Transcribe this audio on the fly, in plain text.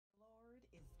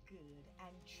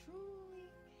and truly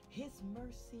his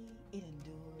mercy, it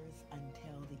endures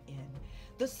until the end.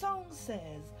 The song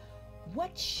says,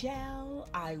 "What shall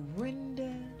I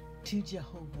render to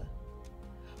Jehovah?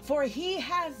 For he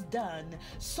has done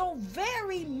so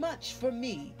very much for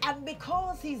me." And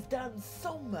because he's done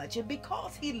so much and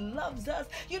because he loves us,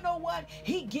 you know what?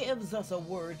 He gives us a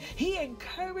word. He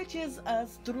encourages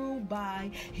us through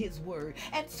by his word.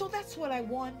 And so that's what I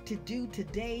want to do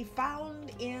today,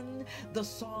 found in the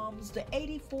Psalms, the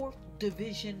 84th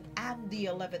division and the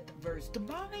 11th verse. The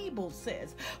Bible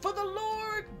says, "For the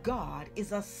Lord God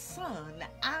is a sun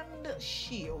and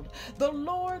shield. The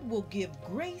Lord will give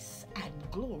grace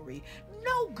and glory.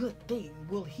 No good thing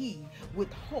will he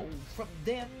withhold from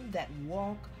them that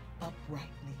walk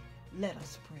uprightly." Let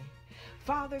us pray.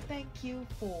 Father, thank you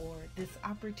for this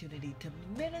opportunity to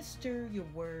minister your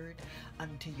word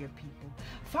unto your people.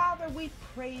 Father, we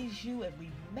praise you and we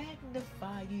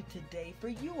magnify you today, for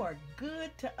you are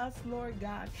good to us, Lord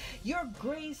God. Your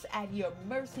grace and your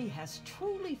mercy has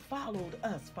truly followed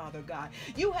us, Father God.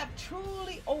 You have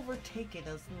truly overtaken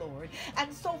us, Lord.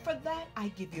 And so for that, I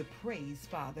give you praise,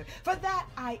 Father. For that,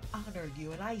 I honor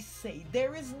you and I say,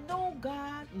 there is no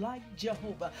God like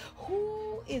Jehovah.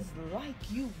 Who is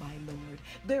like you, my Lord?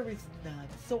 There is none.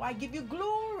 So I give you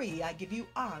glory, I give you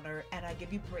honor, and I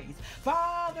give you praise.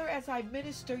 Father, as I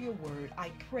minister your word, I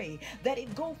pray that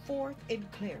it go forth in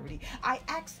clarity. I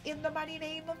ask in the mighty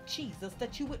name of Jesus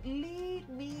that you would lead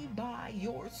me by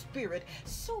your spirit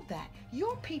so that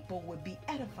your people would be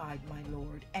edified, my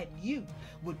Lord, and you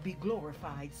would be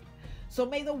glorified. So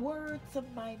may the words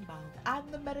of my mouth and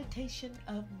the meditation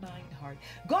of mine heart,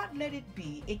 God, let it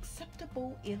be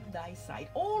acceptable in thy sight.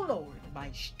 O Lord, my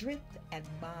strength and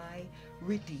my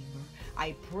redeemer.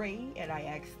 I pray and I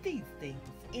ask these things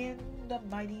in the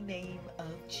mighty name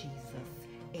of Jesus.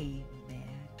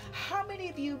 Amen. How many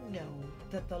of you know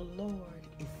that the Lord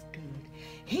is good?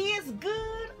 He is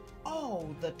good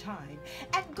all the time.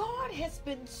 And God has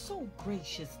been so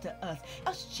gracious to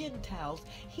us Gentiles.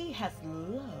 He has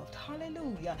loved,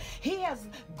 hallelujah. He has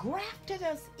grafted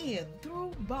us in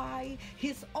through by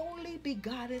his only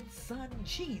begotten son,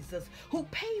 Jesus, who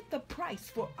paid the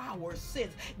price for our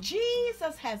sins.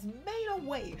 Jesus has made a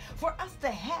way for us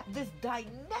to have this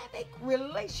dynamic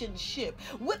relationship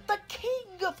with the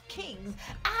King of Kings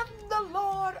and the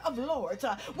Lord of Lords,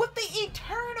 with the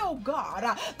eternal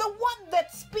God, the one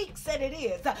that speaks and it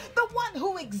is, the one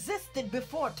who existed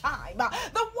before time,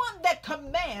 the one that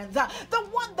commands, the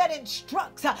one that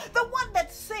instructs, the one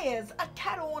that says a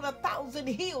cattle on 1,000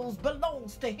 hills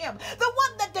belongs to him, the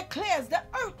one that declares the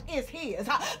earth is his,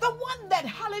 the one that,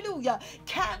 hallelujah,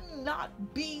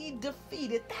 cannot be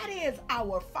defeated. That is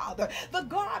our Father, the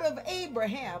God of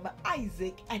Abraham,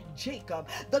 Isaac, and Jacob,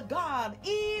 the God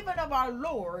even of our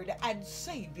Lord and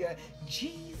Savior,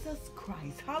 Jesus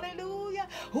Christ, hallelujah,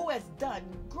 who has done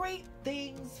great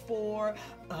things for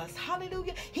us.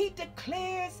 Hallelujah. He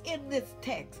declares in this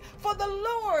text, "For the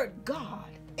Lord God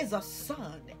is a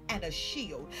sun and a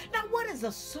shield." Now, what is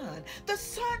a sun? The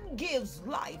sun gives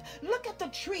life. Look at the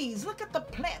trees, look at the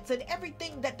plants and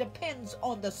everything that depends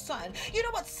on the sun. You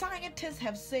know what scientists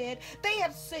have said? They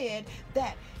have said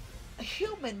that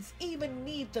humans even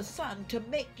need the sun to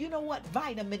make, you know what,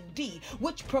 vitamin D,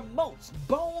 which promotes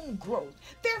bone growth.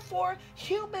 Therefore,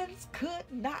 humans could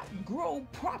not grow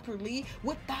properly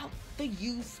without the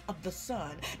use of the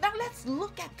sun. Now, let's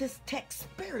look at this text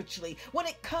spiritually when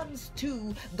it comes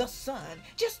to the sun.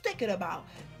 Just think about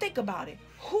it.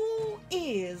 Who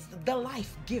is the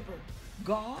life giver?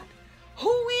 God.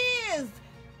 Who is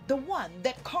the one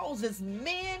that causes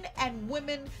men and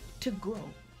women to grow?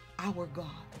 Our God.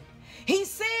 He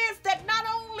says that not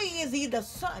only is he the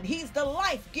son, he's the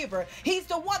life giver. He's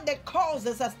the one that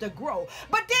causes us to grow.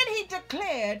 But then he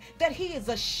declared that he is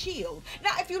a shield.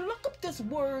 Now, if you look up this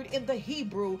word in the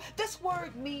Hebrew, this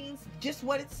word means just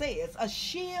what it says, a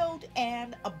shield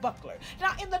and a buckler.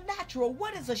 Now, in the natural,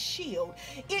 what is a shield?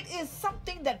 It is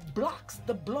something that blocks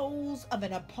the blows of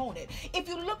an opponent. If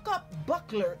you look up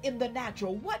buckler in the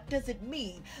natural, what does it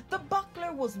mean? The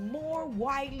buckler was more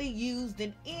widely used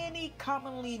than any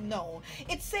commonly known.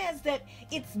 It says that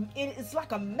it's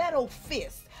like a metal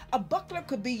fist. A buckler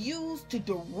could be used to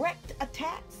direct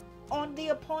attacks on the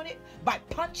opponent by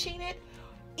punching it,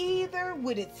 either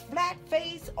with its flat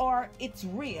face or its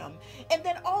rim. And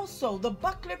then also the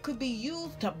buckler could be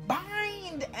used to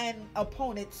bind an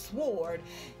opponent's sword,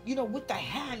 with the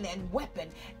hand and weapon,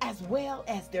 as well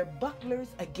as their bucklers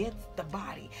against the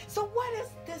body. So what does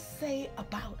this say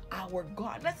about our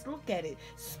God? Let's look at it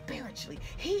spiritually.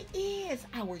 He is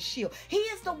our shield. He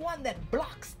is the one that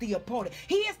blocks the opponent.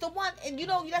 He is the one, and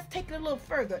let's take it a little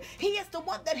further. He is the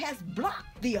one that has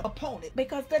blocked the opponent,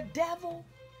 because the devil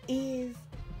is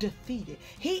defeated.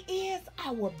 He is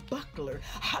our buckler.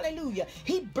 Hallelujah.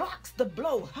 He blocks the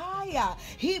blow. Hiya.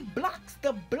 He blocks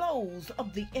the blows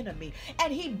of the enemy,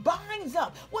 and he binds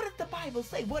up. What does the Bible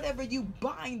say? Whatever you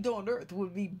bind on earth will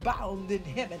be bound in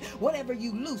heaven. Whatever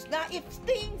you loose. Now, if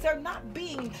things are not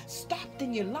being stopped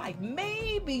in your life,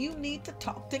 maybe you need to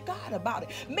talk to God about it.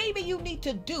 Maybe you need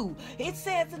to do. It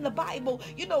says in the Bible,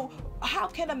 how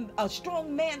can a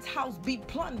strong man's house be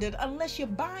plundered unless you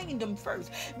bind them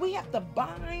first? We have to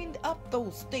bind up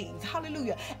those things.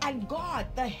 Hallelujah. And God,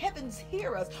 the heavens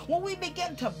hear us when we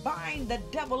begin to bind the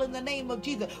devil in the name of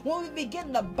Jesus. When we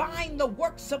begin to bind the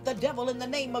works of the devil in the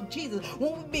name of Jesus.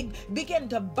 When we begin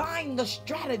to bind the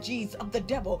strategies of the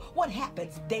devil, what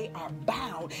happens? They are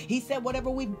bound. He said whatever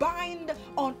we bind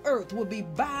on earth will be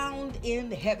bound in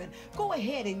heaven. Go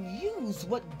ahead and use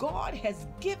what God has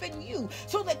given you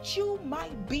so that you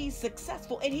might be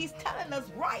successful. And he's telling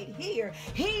us right here,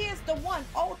 he is the one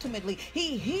ultimately.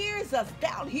 He hears us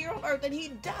down here on earth, and he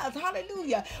does,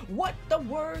 hallelujah, what the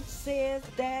word says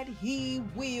that he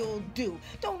will do.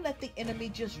 Don't let the enemy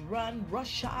just run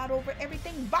roughshod over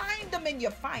everything. Bind them in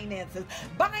your finances,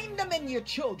 bind them in your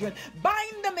children,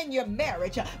 bind them in your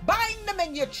marriage, bind them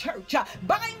in your church,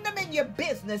 bind them in your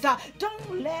business.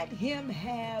 Don't let him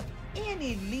have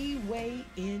any leeway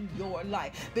in your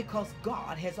life, because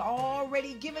God has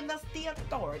already given us the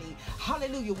authority,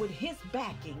 hallelujah, with his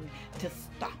backing to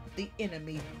stop the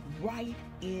enemy right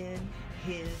in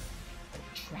his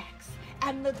tracks.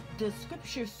 And the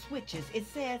scripture switches. It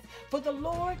says, for the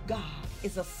Lord God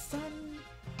is a sun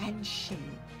and shield,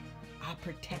 our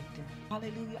protector,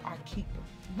 hallelujah, our keeper.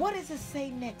 What does it say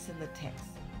next in the text?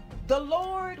 The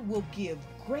Lord will give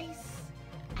grace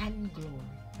and glory.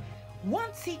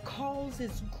 Once he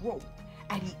causes growth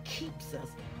and he keeps us,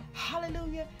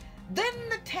 hallelujah, then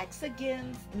the text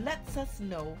again lets us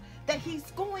know that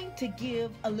he's going to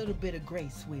give a little bit of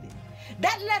grace with it.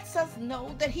 That lets us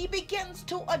know that he begins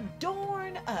to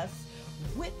adorn us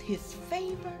with his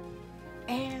favor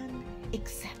and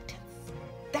acceptance.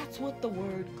 That's what the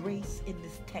word grace in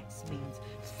this text means.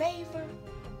 Favor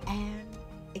and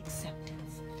acceptance.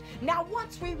 Now,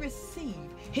 once we receive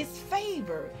his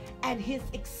favor and his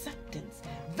acceptance,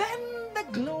 then the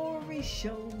glory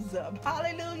shows up.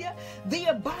 Hallelujah. The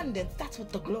abundance, that's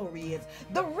what the glory is.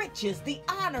 The riches, the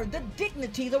honor, the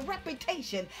dignity, the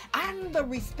reputation, and the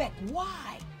respect.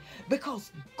 Why?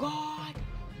 Because God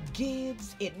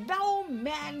gives it. No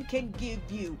man can give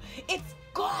you. It's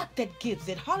God that gives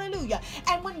it. Hallelujah.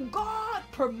 And when God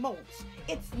promotes,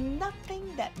 it's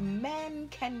nothing that man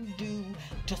can do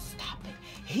to stop it.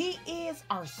 He is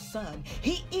our sun.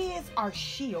 He is our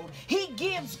shield. He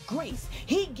gives grace.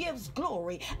 He gives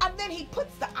glory. And then he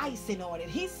puts the icing on it.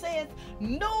 He says,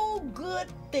 no good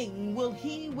thing will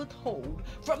he withhold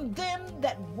from them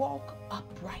that walk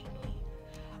uprightly.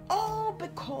 All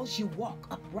because you walk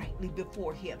uprightly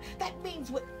before him. That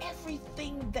means with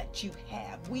everything that you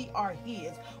have, we are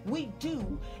his. We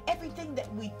do everything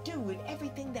that we do and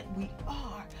everything that we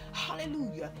are.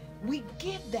 Hallelujah. We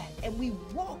give that and we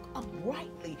walk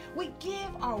uprightly. We give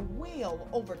our will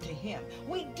over to him.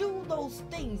 We do those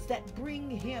things that bring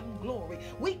him glory.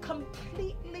 We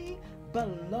completely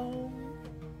belong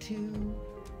to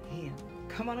him.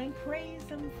 Come on and praise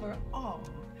him for all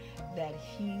that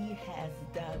he has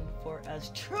done for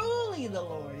us. Truly the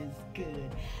Lord is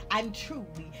good, and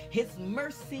truly his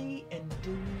mercy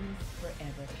endures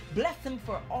forever. Bless him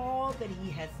for all that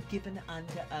he has given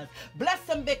unto us. Bless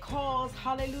him because,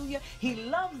 hallelujah, he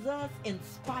loves us in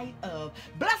spite of.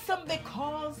 Bless him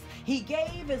because he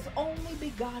gave his only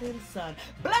begotten son.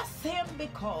 Bless him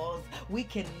because we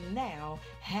can now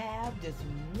have this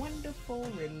wonderful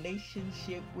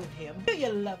relationship with him. Do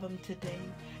you love him today?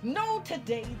 Know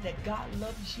today that God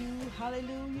loves you,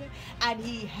 hallelujah, and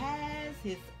he has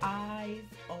his eyes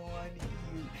on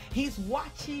you. He's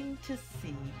watching to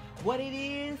see what it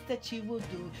is that you will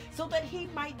do so that he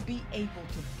might be able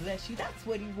to bless you. That's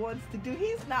what he wants to do.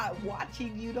 He's not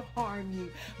watching you to harm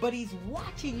you, but he's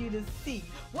watching you to see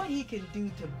what he can do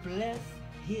to bless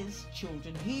his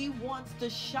children. He wants to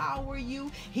shower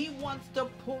you. He wants to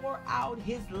pour out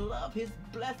his love, his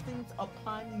blessings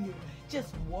upon you.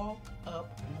 Just walk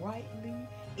uprightly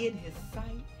in his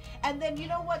sight. And then, you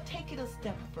know what? Take it a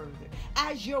step further.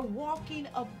 As you're walking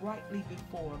uprightly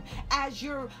before him, as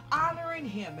you're honoring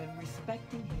him and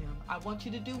respecting him, I want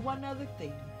you to do one other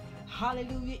thing.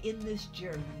 Hallelujah. In this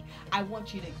journey, I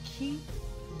want you to keep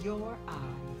your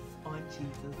eyes on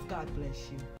Jesus. God bless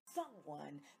you.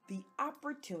 Someone the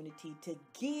opportunity to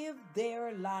give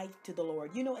their life to the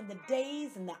Lord. You know, in the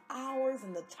days and the hours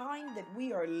and the time that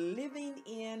we are living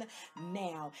in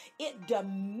now, it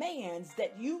demands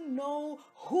that you know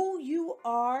who you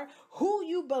are, who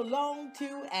you belong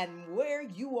to, and where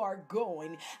you are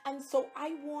going. And so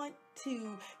I want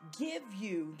to give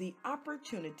you the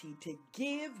opportunity to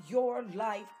give your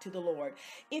life to the Lord.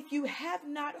 If you have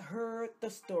not heard the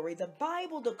story, the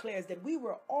Bible declares that we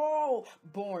were all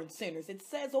born sinners. It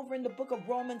says over in the book of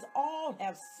Romans, all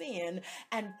have sinned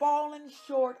and fallen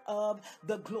short of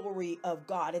the glory of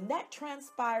God. And that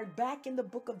transpired back in the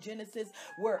book of Genesis,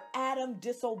 where Adam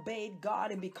disobeyed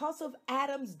God. And because of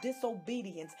Adam's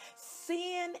disobedience,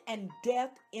 sin and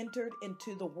death entered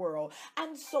into the world.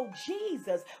 And so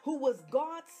Jesus, who was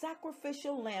God's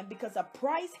sacrificial lamb, because a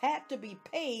price had to be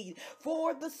paid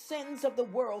for the sins of the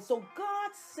world. So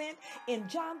God sent, in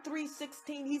John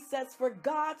 3:16, he says, "For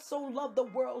God so loved the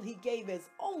world, he gave his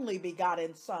only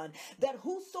begotten Son, that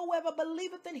whosoever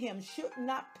believeth in him should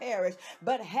not perish,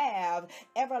 but have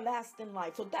everlasting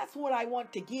life." So that's what I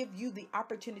want to give you the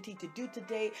opportunity to do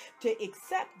today, to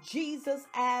accept Jesus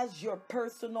as your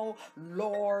personal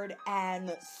Lord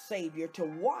and Savior, to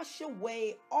wash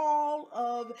away all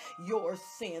of your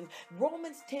sins.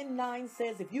 Romans 10:9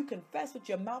 says, if you confess with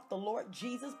your mouth the Lord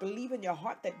Jesus, believe in your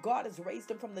heart that God has raised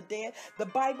him from the dead, the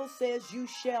Bible says you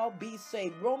shall be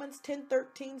saved. Romans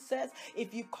 10:13 says,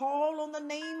 if you call on the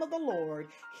name of the Lord,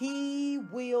 he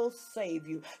will save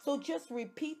you. So just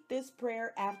repeat this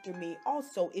prayer after me.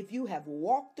 Also, if you have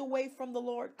walked away from the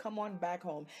Lord, come on back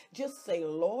home. Just say,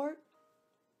 Lord,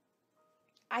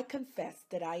 I confess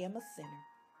that I am a sinner.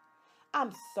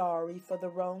 I'm sorry for the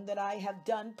wrong that I have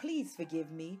done. Please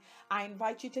forgive me. I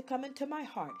invite you to come into my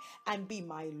heart and be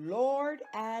my Lord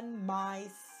and my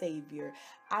Savior.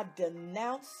 I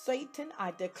denounce Satan.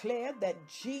 I declare that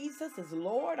Jesus is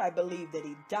Lord. I believe that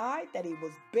he died, that he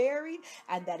was buried,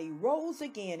 and that he rose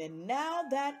again. And now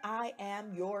that I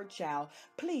am your child,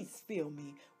 please fill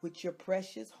me with your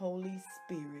precious Holy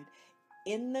Spirit.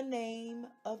 In the name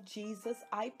of Jesus,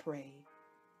 I pray.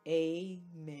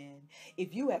 Amen.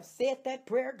 If you have said that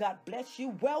prayer, God bless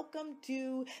you. Welcome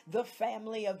to the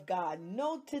family of God.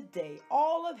 Know today,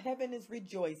 all of heaven is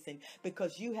rejoicing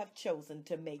because you have chosen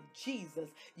to make Jesus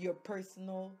your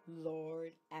personal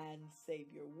Lord and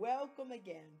Savior. Welcome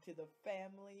again to the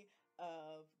family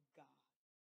of